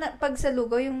 Sarap na pag sa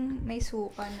lugaw yung may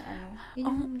suka na ano. Yun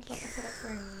yung napakasarap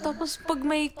for me. Tapos pag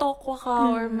may tokwa ka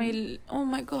or may, oh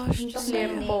my gosh.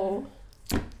 Lempo.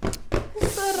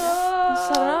 Ang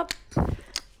sarap.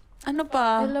 Ano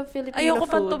pa? I love Filipino Ayoko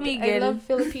food. pa tumigil. I love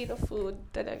Filipino food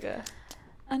talaga.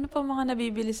 Ano pa mga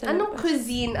nabibili sa Anong labas?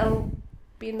 cuisine ang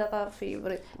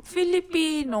pinaka-favorite?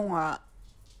 Filipino nga.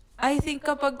 I think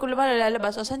kapag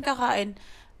lalabas, o saan kakain,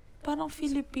 parang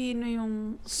Filipino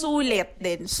yung sulit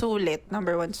din. Sulit.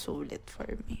 Number 1 sulit for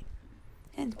me.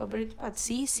 Yan, paborito pa.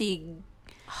 Sisig.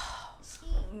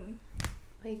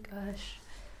 My gosh.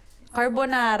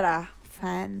 Carbonara.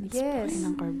 Fans. Yes.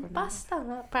 Ng carbonara. Pasta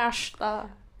nga. Pasta.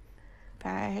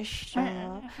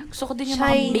 Gusto ko din yung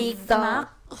mga baked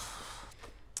mac.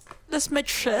 That's my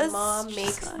chest. Mom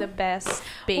makes the best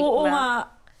baked Oo mac. nga.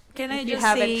 Can I If you just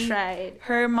haven't say, tried.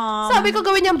 her mom. Sabi ko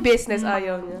gawin niyang business.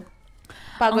 Ayaw niya.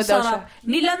 Pagod daw siya.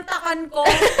 Nilantakan ko.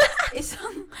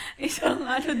 isang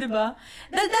diba?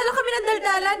 Daldalan kami ng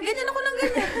daldalan. Ganyan ako ng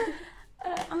ganyan.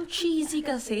 Ang cheesy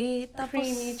kasi. Tapos,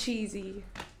 Creamy, cheesy.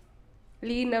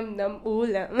 Linam-nam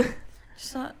ulam.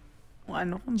 sa,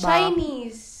 kung ba?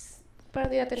 Chinese. Parang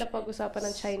di natin napag-usapan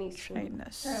ng Chinese food.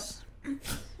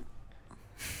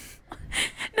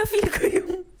 Na-feel ko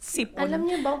yung sipon. Alam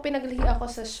niyo ba, pinaglihi ako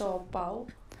sa siopaw?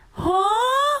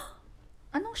 Huh?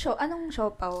 Anong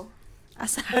siopaw?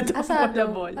 Asado.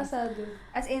 Asado.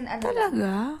 As in,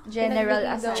 Talaga? general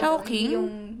Pinagbibigaw. asado. Chowking? Yung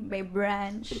may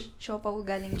branch. Siopaw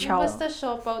galing Chow. Basta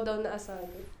siopaw daw na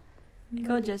asado.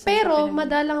 Ikaw, Jess. Pero,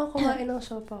 madalang ako kumain ng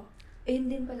siopaw.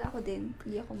 Hindi pala ako din.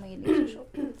 Hindi ako mahilig sa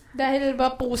siopaw. Dahil ba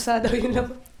pusa daw yun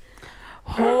naman.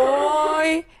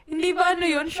 Hoy! Hindi ba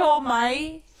yun?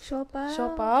 Siomay?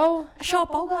 Siopaw?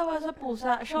 Siopaw gawa sa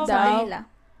pusa. Siomay. Dahil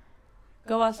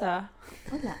Gawa sa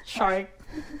wala. shark.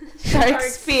 Shark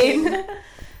fin.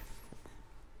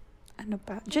 Ano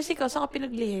pa? Jessica, saan ka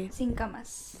pinaglihi?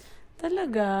 Singkamas.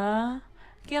 Talaga?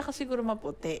 Kaya ka siguro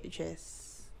maputi, Jess.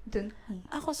 Dun.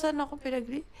 Ako, saan ako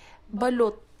pinaglihi?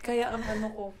 Balot. Kaya ang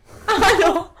ko.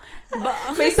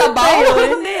 May sabaw?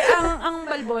 Hindi, ang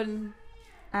balbon.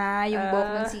 Yung buhok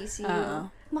ng sisiw. Ah.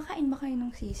 Makain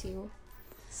ng sisiw.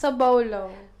 Sabaw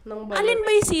lang. Ng balot. Alin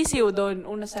ba yung sisiw doon?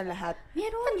 Una sa lahat.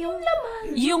 Meron yung laman.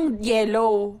 Yung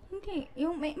yellow. Hindi.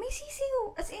 Yung may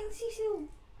sisiw. As in sisiw.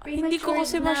 Hindi ko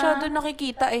kasi Prematured na masyado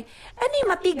nakikita eh. Ano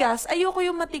yung matigas? Ayoko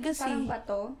yung matigas Parang eh.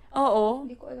 bato. Oo.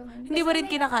 Hindi ko alam. Hindi ba rin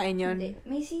kinakain yun? Hindi.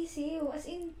 May sisiw. As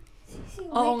in, sisiw.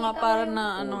 Oo nga, Nakikita mo parang yung na,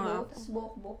 ano ulo, nga. tas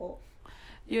buhok-buhok.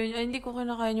 Yun, ay, hindi ko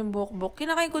kinakain yung bok-bok.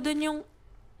 Kinakain ko dun yung,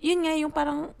 yun nga, yung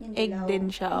parang Yung egg dilaw. din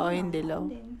siya. Oo, yung dilaw.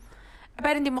 Ako din.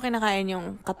 Pero hindi mo kinakain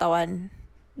yung katawan.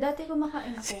 Dati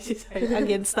kumakain ako.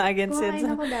 against Kumakain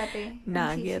yun. ako dati. ng sisiw.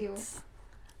 Nuggets.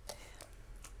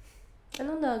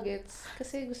 Anong nuggets?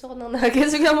 Kasi gusto ko ng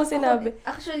nuggets. Bigla mo sinabi.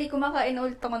 Actually, kumakain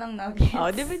ulit ako ng nuggets.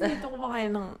 Oh, di ba dito kumakain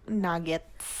ng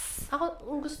nuggets? Ako,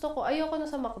 ang gusto ko, ayoko na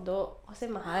sa McDo. Kasi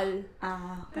mahal.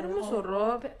 Pero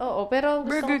masarap. Oo, pero ang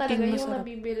gusto Burger ko talaga King yung masarap.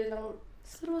 nabibili ng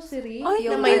grocery. Ay, na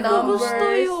hindi may ko numbers, gusto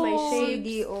yun. may shapes.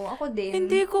 CDO. Ako din.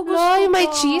 Hindi ko gusto No, yung may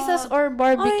pa. cheeses or Ay,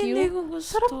 barbecue. hindi ko gusto.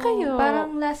 Sarap kayo.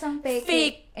 Parang lasang peke.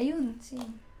 Fake. Ayun.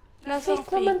 Lasang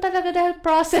Fake naman talaga dahil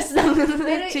processed lang Pero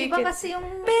ng chicken. iba kasi yung...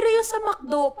 Pero yung sa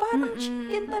McDo, parang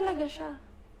chicken talaga siya.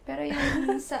 Pero yung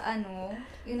sa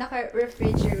yung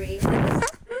naka-refrigerate,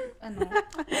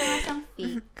 lasang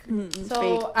fake. So,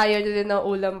 Fake. ayaw nyo din ng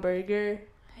ulam burger.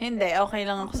 Hindi, okay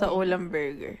lang ako sa ulam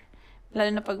burger. Lalo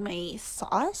na pag may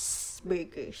sauce,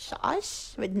 burger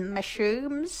sauce with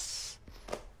mushrooms.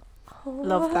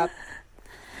 Love that.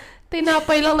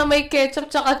 Tinapay lang na may ketchup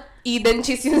tsaka Eden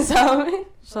cheese yun sa amin.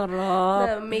 Sarap.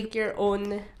 Na make your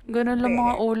own. Ganun lang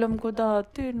mga ulam ko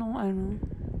dati nung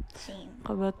Same.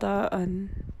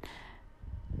 kabataan.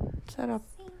 Sarap.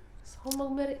 So,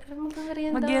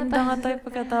 magmerienda Magyenda nga tayo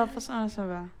pagkatapos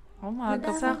ba? Umaga.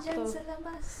 Madami dyan sa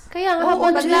labas. Kaya nga, Oo,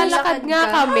 habang naglalakad naglalakad nga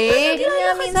ka. kami,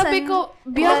 minsan, sabi ko,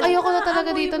 Bianc, ayoko na talaga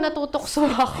Amoy dito, mo. natutokso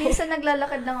ako. Minsan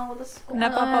naglalakad lang ako, tapos kung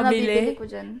Napapabili. nabibili ko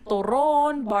dyan.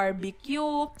 Turon,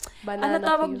 barbecue. Banana Ano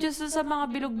tawag cube. dyan sa mga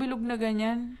bilog-bilog na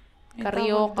ganyan? Yung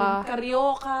Karyoka. tawag dun,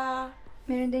 Karyoka.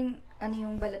 Meron din,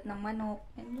 yung balat ng manok.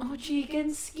 Oh,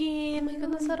 chicken skin. Oh my God,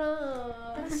 ang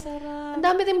sarap. Ang sarap. Ang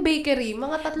dami din bakery,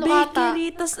 mga 3 ata. Bakery,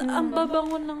 tas ang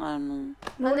babango ng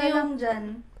Mura lang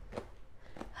dyan.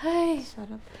 Ay,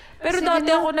 Sarap. Pero Sige dati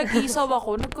na. ako nag-isaw ako,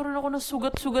 nagkaroon ako ng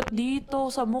sugat-sugat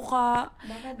dito sa mukha.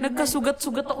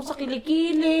 Nagkasugat-sugat ako sa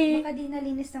kilikili. Baka di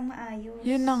nalinis ng maayos.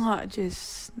 Yun na nga,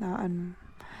 Jess, na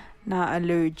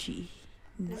allergy.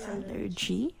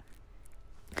 Allergy?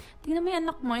 Tingnan mo yung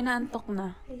anak mo, inaantok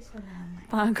na. Ay, salamat.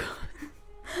 Pagod.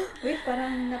 Wait,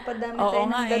 parang napadami Oo tayo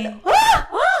nga ng eh. dada.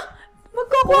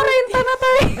 Magko-quaranta na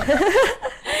tayo.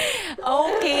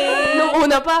 Okay. nung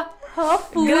una pa,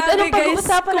 food. Grabe, Anong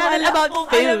pag-uusapan guys, natin about kung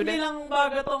alam food? nilang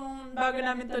bago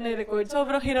namin to ni-record,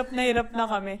 sobrang hirap na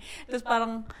kami. Tapos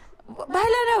parang,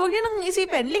 bahala na, huwag niyo nang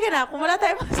isipin. Liga na, kung wala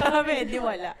tayong masabi, di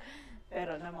wala.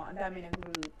 Pero naman, ang dami ng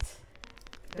root.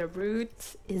 The root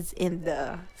is in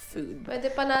the food. Pwede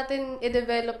pa natin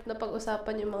i-develop na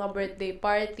pag-usapan yung mga birthday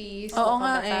parties, Oo mga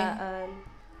nga eh. kabataan.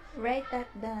 Write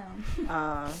that down.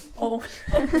 Oh.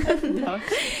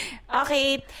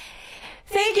 Okay.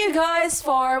 Thank you guys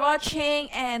for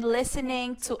watching and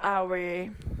listening to our...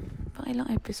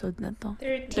 Ilang episode na to?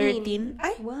 13?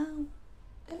 Ay, Wow.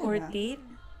 14?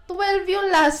 12 yung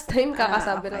last time,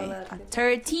 kakasabi lang natin.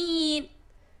 13!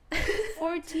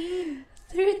 14!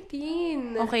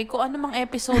 13! Okay, kung ano mang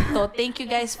episode to, thank you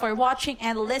guys for watching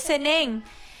and listening.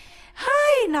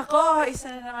 Hay, nako, isa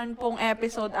na naman pong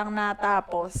episode ang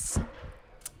natapos.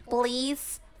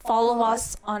 Please follow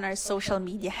us on our social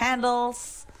media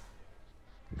handles.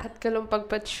 At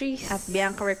Kalumpag Patrise. At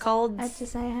Bianc Records. At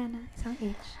Josiah Hannah. Isang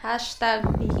H. Hashtag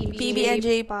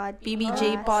PBJ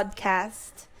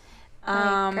Podcast.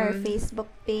 Like our Facebook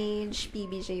page,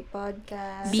 PBJ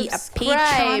Podcast. Be a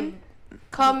subscribe. patron.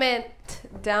 Comment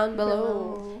down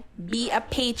below. Be a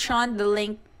patron. The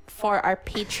link for our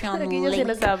Patreon Lagi niya link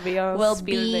sinasabi yung will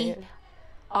spiel na be yun.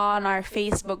 on our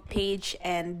Facebook page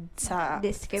and sa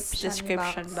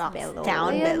Description box below.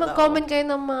 down Ayan, below. mag-comment kayo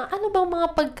ng mga, ano bang mga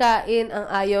pagkain ang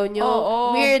ayaw nyo? Oo.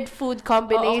 Weird food Oo, kasi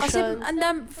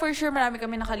combinations. for sure marami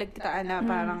kami nakaligtaan na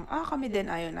parang, kami din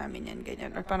ayaw namin yan,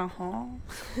 ganyan. Or parang,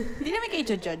 hindi namin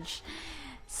kayo judge.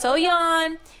 So,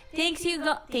 yun. Thanks you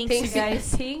guys. Thank you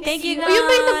guys. Ayun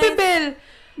ba yung nagbibel?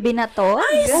 Binatog?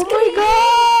 Oh my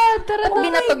God! Tara na.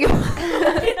 Binatog yung...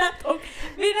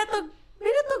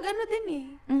 Binatog, ano din eh.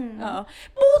 Oo.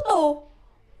 Puto.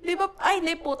 Di ba? Ay,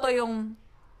 hindi, puto yung...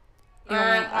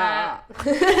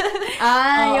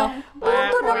 yung...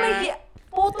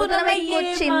 Puto na may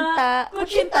yema.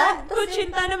 Kutsinta.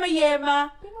 Kutsinta na may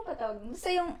yema. Hindi mo ba tawag? Basta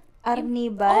yung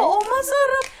arnibal? Oo,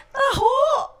 masarap. Taho!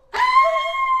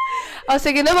 O,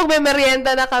 sige na,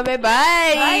 magme-merienda na kami.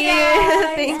 Bye! Bye,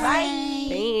 guys! Thanks. Bye!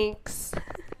 Thanks.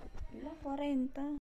 40.